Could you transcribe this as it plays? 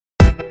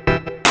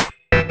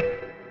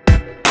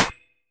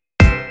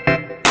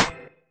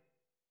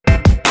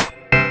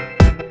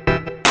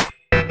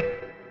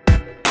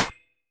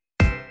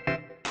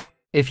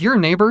If your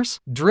neighbors,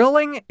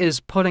 drilling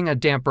is putting a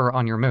damper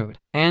on your mood,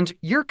 and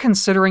you're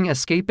considering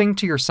escaping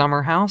to your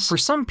summer house for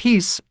some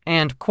peace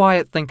and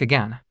quiet think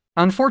again.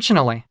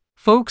 Unfortunately,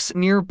 folks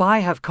nearby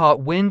have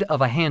caught wind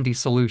of a handy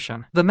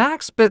solution. The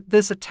Maxbit,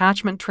 this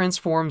attachment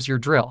transforms your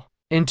drill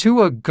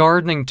into a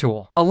gardening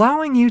tool,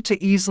 allowing you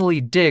to easily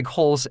dig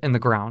holes in the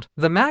ground.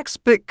 The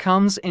Maxbit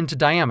comes into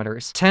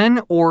diameters 10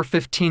 or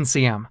 15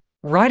 cm,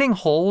 riding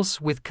holes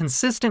with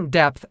consistent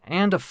depth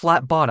and a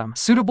flat bottom,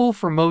 suitable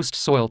for most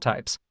soil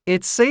types.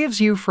 It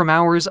saves you from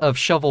hours of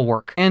shovel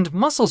work and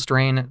muscle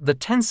strain. The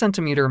 10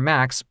 cm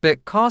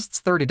Maxbit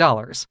costs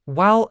 $30,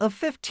 while a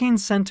 15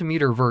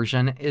 cm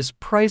version is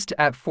priced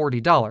at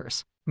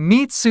 $40.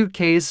 Meet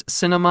Suitcase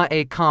Cinema,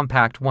 a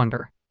compact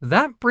wonder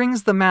that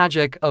brings the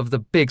magic of the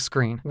big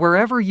screen.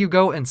 Wherever you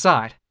go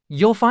inside,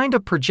 you'll find a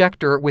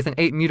projector with an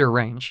 8-meter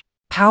range,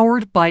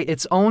 powered by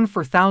its own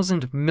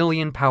 4,000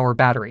 million power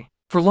battery.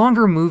 For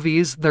longer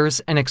movies, there's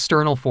an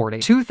external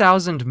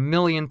 42,000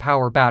 million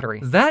power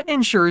battery that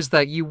ensures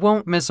that you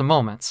won't miss a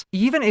moment,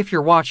 even if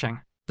you're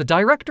watching the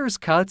director's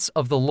cuts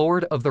of The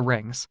Lord of the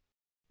Rings.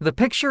 The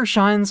picture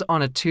shines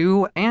on a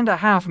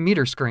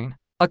 2.5-meter screen,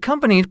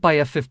 accompanied by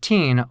a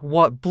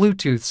 15-watt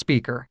Bluetooth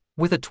speaker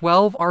with a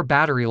 12-hour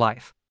battery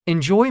life.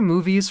 Enjoy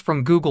movies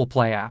from Google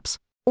Play apps,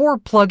 or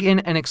plug in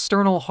an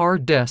external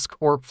hard disk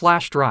or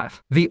flash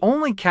drive. The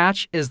only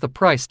catch is the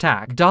price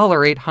tag,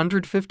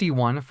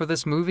 $851 for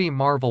this movie.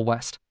 Marvel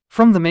West,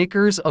 from the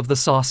makers of the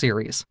Saw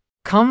series,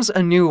 comes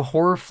a new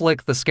horror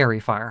flick, The Scary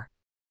Fire.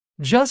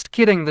 Just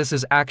kidding, this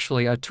is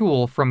actually a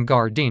tool from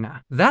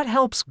Gardena that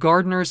helps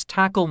gardeners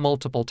tackle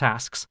multiple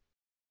tasks.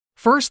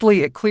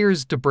 Firstly, it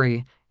clears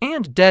debris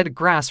and dead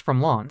grass from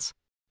lawns.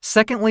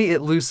 Secondly,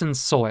 it loosens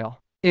soil,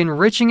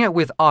 enriching it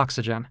with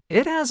oxygen.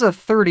 It has a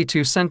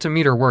 32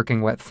 cm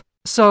working width,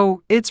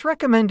 so it's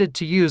recommended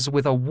to use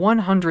with a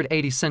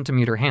 180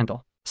 cm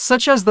handle,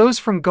 such as those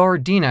from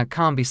Gardena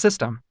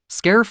CombiSystem.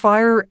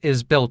 Scarefire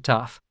is built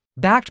tough,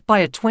 backed by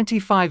a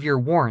 25-year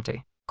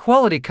warranty.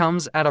 Quality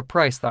comes at a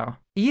price though.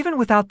 Even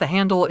without the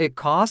handle, it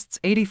costs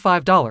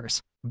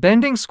 $85.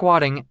 Bending,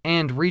 squatting,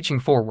 and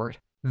reaching forward.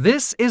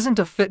 This isn't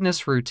a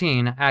fitness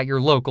routine at your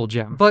local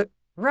gym, but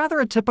rather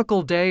a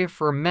typical day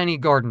for many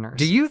gardeners.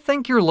 Do you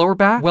think your lower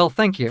back, well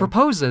thank you, for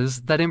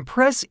poses that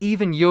impress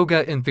even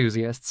yoga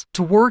enthusiasts?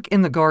 To work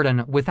in the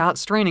garden without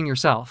straining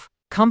yourself.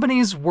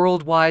 Companies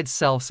worldwide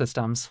sell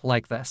systems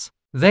like this.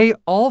 They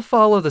all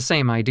follow the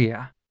same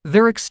idea.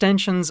 They're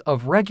extensions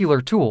of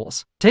regular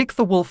tools. Take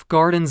the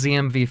WOLF-Garten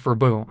ZMV for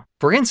boom,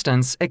 for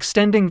instance,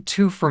 extending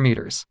 2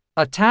 meters.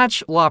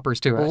 Attach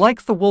loppers to it,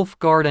 like the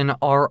WOLF-Garten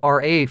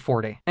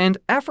RRA40, and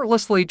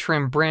effortlessly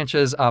trim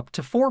branches up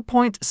to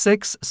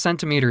 4.6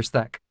 centimeters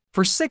thick.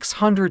 For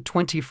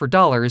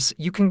 $624,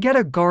 you can get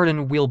a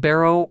garden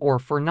wheelbarrow, or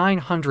for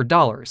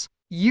 $900,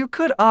 you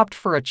could opt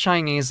for a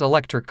Chinese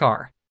electric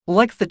car.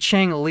 Like the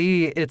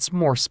Changli, it's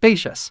more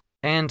spacious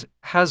and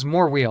has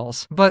more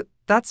wheels, but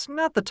that's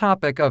not the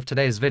topic of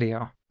today's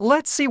video.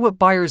 Let's see what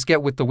buyers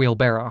get with the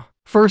wheelbarrow.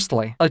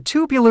 Firstly, a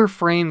tubular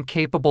frame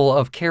capable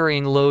of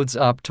carrying loads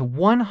up to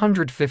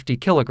 150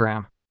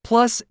 kg,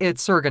 plus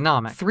its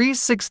ergonomic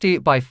 360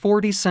 by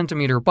 40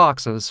 cm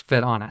boxes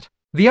fit on it.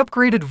 The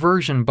upgraded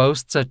version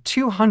boasts a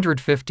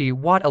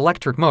 250-watt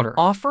electric motor,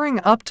 offering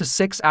up to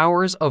 6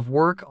 hours of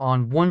work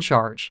on one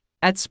charge,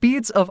 at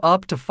speeds of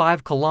up to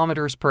 5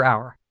 km per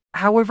hour.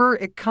 However,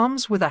 it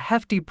comes with a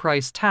hefty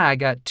price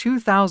tag at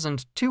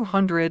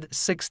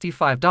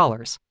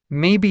 $2,265.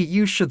 Maybe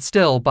you should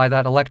still buy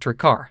that electric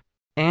car.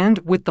 And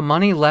with the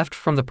money left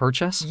from the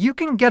purchase, you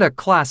can get a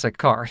classic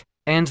cart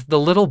and the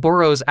Little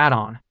Burros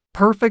add-on,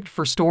 perfect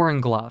for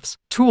storing gloves,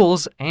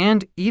 tools,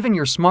 and even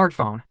your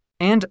smartphone,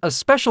 and a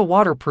special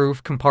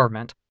waterproof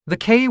compartment. The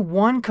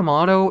K1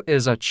 Kamado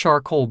is a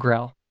charcoal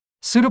grill,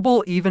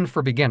 suitable even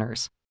for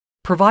beginners,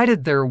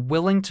 provided they're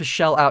willing to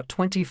shell out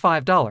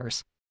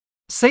 $25.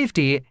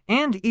 Safety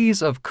and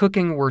ease of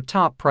cooking were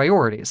top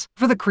priorities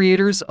for the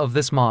creators of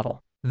this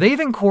model. They've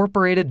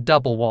incorporated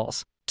double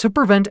walls to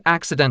prevent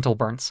accidental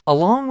burns,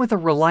 along with a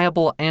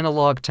reliable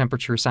analog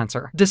temperature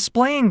sensor,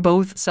 displaying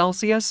both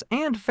Celsius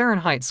and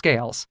Fahrenheit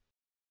scales.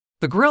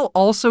 The grill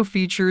also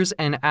features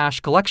an ash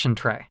collection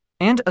tray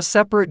and a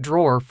separate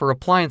drawer for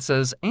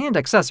appliances and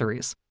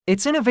accessories.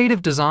 Its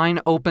innovative design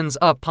opens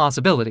up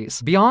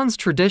possibilities beyond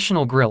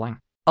traditional grilling,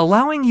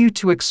 allowing you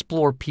to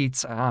explore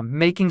pizza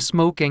making,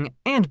 smoking,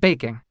 and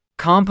baking.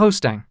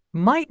 Composting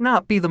might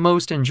not be the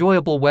most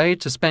enjoyable way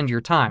to spend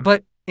your time,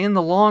 but in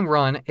the long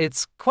run,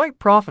 it's quite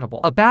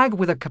profitable. A bag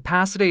with a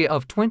capacity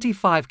of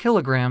 25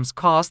 kilograms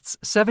costs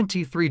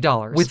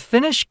 $73. With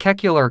Finnish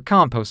Kekkila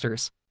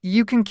composters,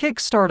 you can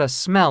kickstart a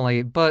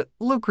smelly but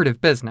lucrative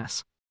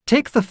business.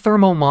 Take the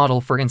Thermo model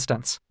for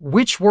instance,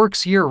 which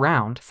works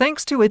year-round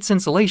thanks to its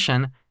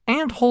insulation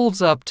and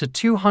holds up to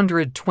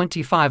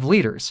 225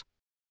 liters.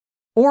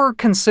 Or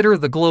consider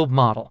the Globe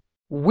model,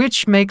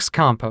 which makes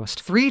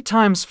compost 3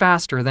 times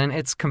faster than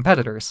its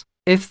competitors.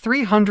 If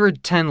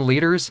 310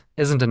 liters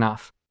isn't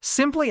enough,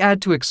 simply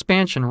add 2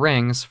 expansion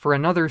rings for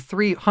another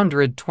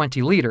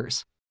 320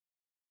 liters.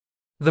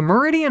 The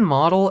Meridian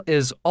model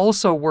is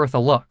also worth a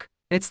look.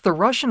 It's the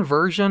Russian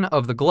version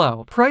of the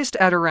globe, priced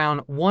at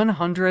around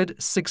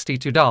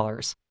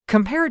 $162,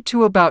 compared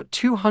to about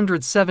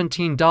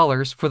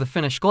 $217 for the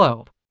Finnish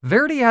globe.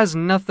 Verdie has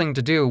nothing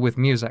to do with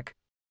music.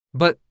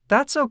 But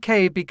that's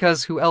okay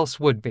because who else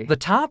would be? The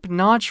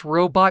top-notch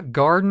robot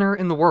gardener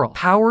in the world,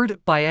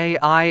 powered by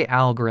AI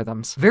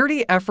algorithms.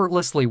 Verdie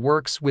effortlessly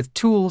works with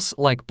tools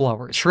like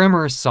blowers,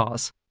 trimmers,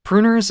 saws,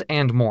 pruners,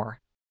 and more.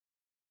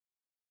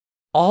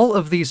 All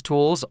of these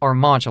tools are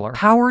modular,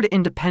 powered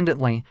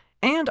independently,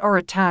 and are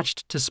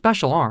attached to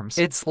special arms.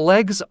 Its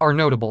legs are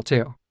notable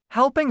too,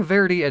 helping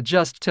Verdie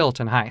adjust tilt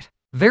and height.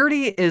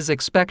 Verdie is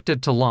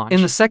expected to launch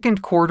in the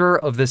second quarter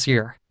of this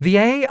year. The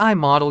AI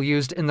model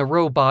used in the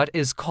robot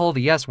is called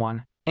the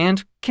S1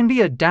 and can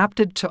be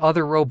adapted to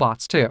other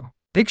robots too.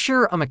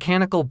 Picture a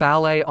mechanical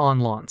ballet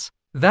on lawns.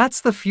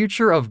 That's the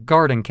future of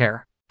garden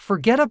care.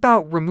 Forget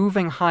about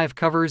removing hive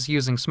covers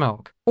using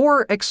smoke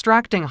or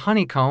extracting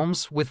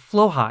honeycombs with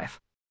Hive.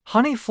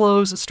 Honey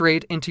flows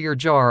straight into your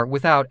jar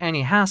without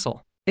any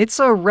hassle. It's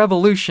a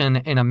revolution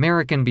in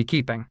American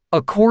beekeeping,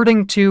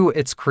 according to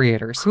its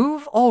creators,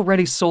 who've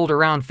already sold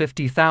around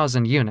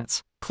 50,000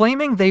 units,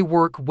 claiming they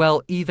work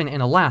well even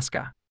in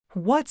Alaska.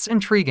 What's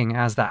intriguing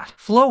as that?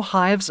 Flow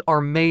hives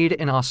are made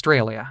in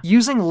Australia,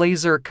 using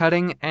laser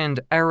cutting and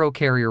arrow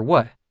carrier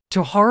wood.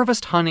 To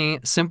harvest honey,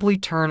 simply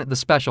turn the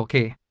special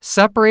key,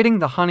 separating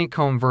the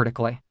honeycomb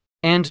vertically,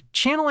 and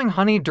channeling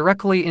honey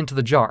directly into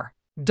the jar.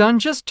 Done,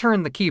 just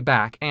turn the key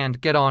back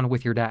and get on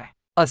with your day.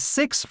 A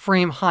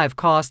 6-frame hive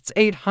costs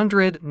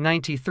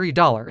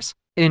 $893.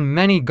 In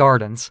many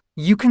gardens,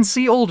 you can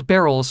see old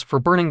barrels for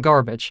burning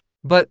garbage,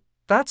 but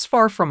that's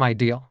far from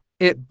ideal.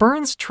 It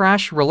burns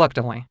trash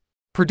reluctantly,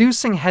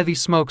 producing heavy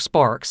smoke,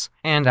 sparks,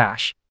 and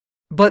ash.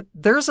 But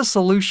there's a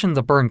solution: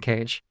 the burn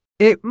cage.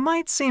 It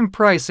might seem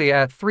pricey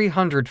at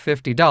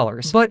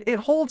 $350, but it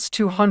holds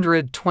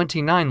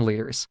 229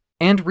 liters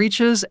and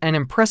reaches an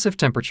impressive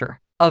temperature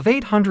of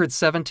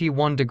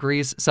 871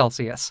 degrees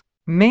Celsius.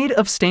 Made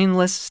of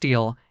stainless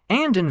steel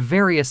and in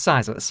various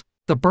sizes,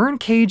 the burn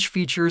cage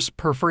features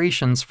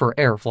perforations for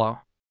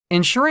airflow,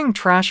 ensuring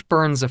trash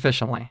burns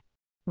efficiently.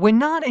 When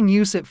not in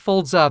use, it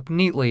folds up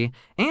neatly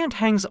and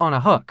hangs on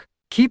a hook,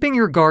 keeping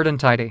your garden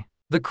tidy.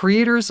 The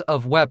creators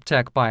of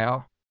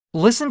WhiptecBio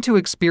listen to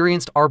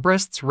experienced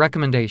arborists'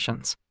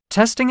 recommendations,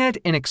 testing it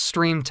in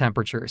extreme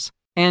temperatures,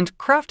 and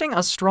crafting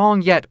a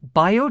strong yet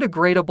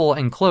biodegradable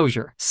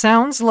enclosure.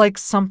 Sounds like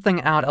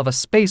something out of a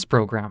space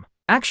program.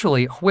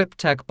 Actually,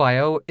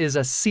 WhiptecBio is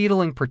a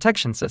seedling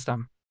protection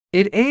system.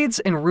 It aids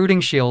in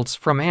rooting shields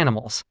from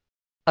animals,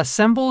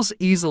 assembles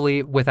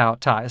easily without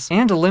ties,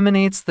 and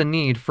eliminates the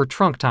need for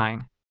trunk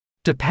tying,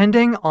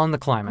 depending on the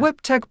climate.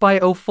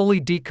 WhiptecBio fully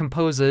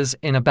decomposes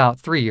in about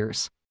 3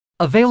 years.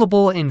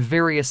 Available in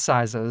various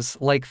sizes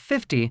like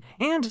 50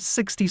 and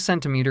 60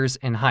 centimeters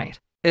in height.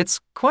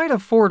 It's quite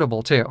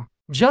affordable too,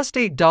 just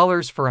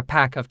 $8 for a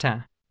pack of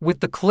 10.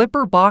 With the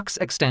ClipperBox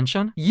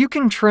extension, you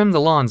can trim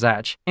the lawn's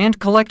edge and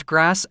collect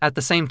grass at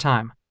the same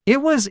time.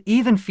 It was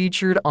even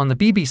featured on the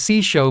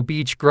BBC show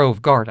Beech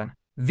Grove Garden.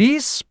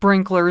 These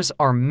sprinklers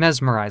are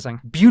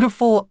mesmerizing,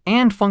 beautiful,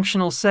 and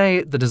functional,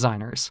 say the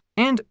designers.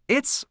 And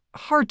it's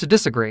hard to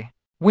disagree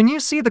when you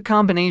see the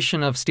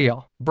combination of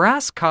steel,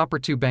 brass, copper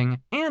tubing,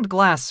 and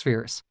glass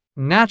spheres.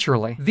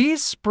 Naturally,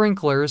 these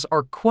sprinklers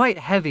are quite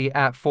heavy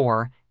at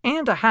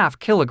 4.5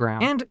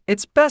 kilograms, and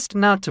it's best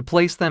not to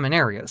place them in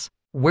areas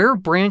where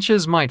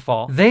branches might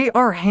fall. They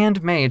are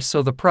handmade,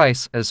 so the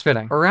price is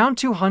fitting. Around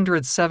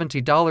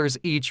 $270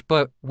 each,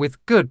 but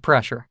with good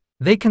pressure.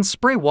 They can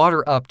spray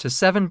water up to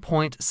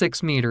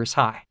 7.6 meters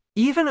high.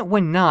 Even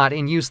when not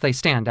in use, they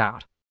stand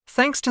out,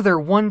 thanks to their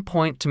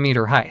 1.2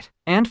 meter height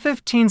and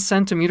 15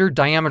 centimeter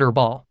diameter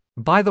ball.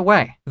 By the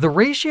way, the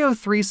Rachio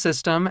 3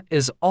 system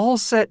is all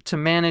set to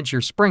manage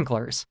your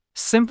sprinklers.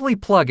 Simply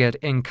plug it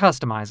in,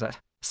 customize it,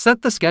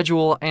 set the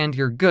schedule, and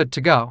you're good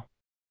to go.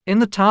 In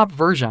the top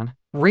version,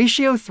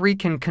 Rachio 3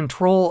 can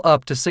control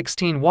up to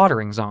 16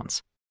 watering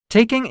zones,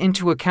 taking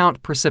into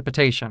account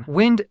precipitation,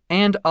 wind,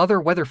 and other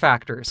weather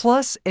factors.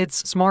 Plus,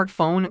 it's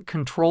smartphone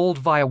controlled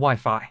via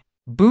Wi-Fi,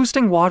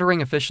 boosting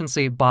watering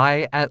efficiency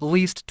by at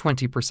least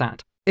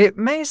 20%. It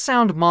may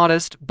sound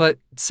modest, but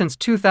since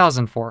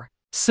 2004,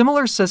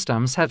 similar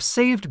systems have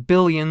saved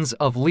billions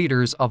of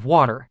liters of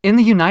water in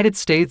the United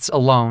States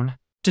alone.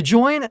 To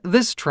join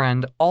this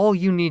trend, all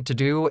you need to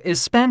do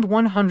is spend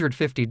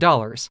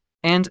 $150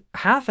 and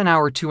half an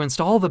hour to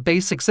install the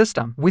basic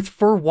system with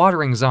 4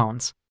 watering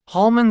zones.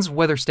 Holman's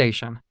weather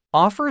station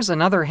offers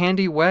another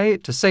handy way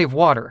to save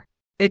water.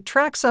 It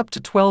tracks up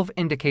to 12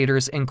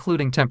 indicators,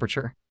 including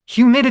temperature,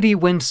 humidity,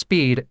 wind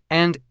speed,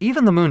 and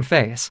even the moon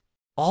phase.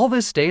 All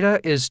this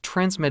data is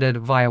transmitted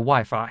via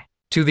Wi-Fi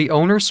to the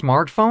owner's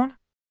smartphone.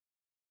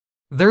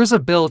 There's a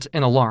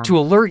built-in alarm to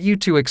alert you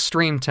to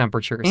extreme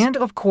temperatures. And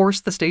of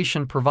course, the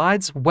station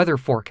provides weather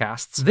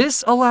forecasts.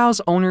 This allows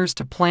owners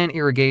to plan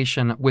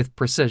irrigation with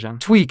precision,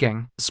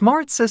 tweaking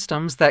smart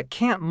systems that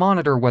can't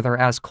monitor weather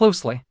as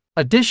closely.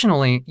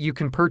 Additionally, you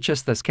can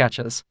purchase this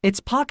catches. It's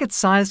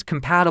pocket-sized,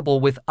 compatible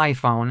with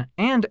iPhone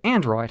and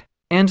Android,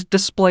 and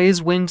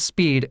displays wind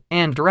speed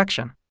and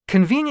direction,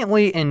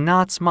 conveniently in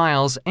knots,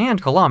 miles,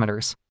 and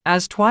kilometers.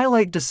 As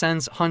twilight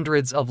descends,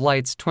 hundreds of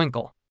lights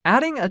twinkle,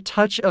 adding a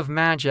touch of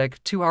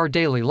magic to our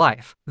daily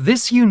life.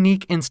 This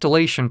unique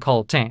installation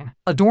called Tane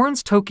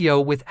adorns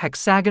Tokyo with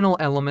hexagonal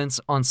elements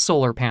on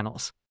solar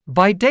panels.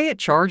 By day it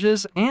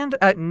charges, and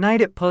at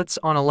night it puts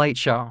on a light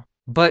show.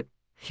 But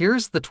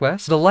here's the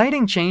twist. The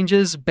lighting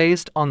changes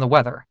based on the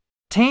weather.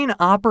 Tane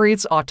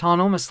operates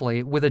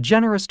autonomously with a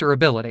generous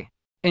durability,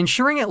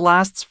 ensuring it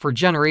lasts for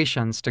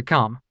generations to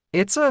come.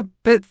 It's a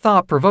bit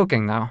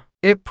thought-provoking, though.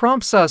 It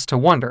prompts us to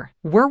wonder,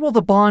 where will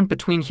the bond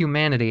between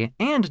humanity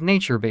and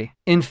nature be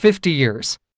in 50 years?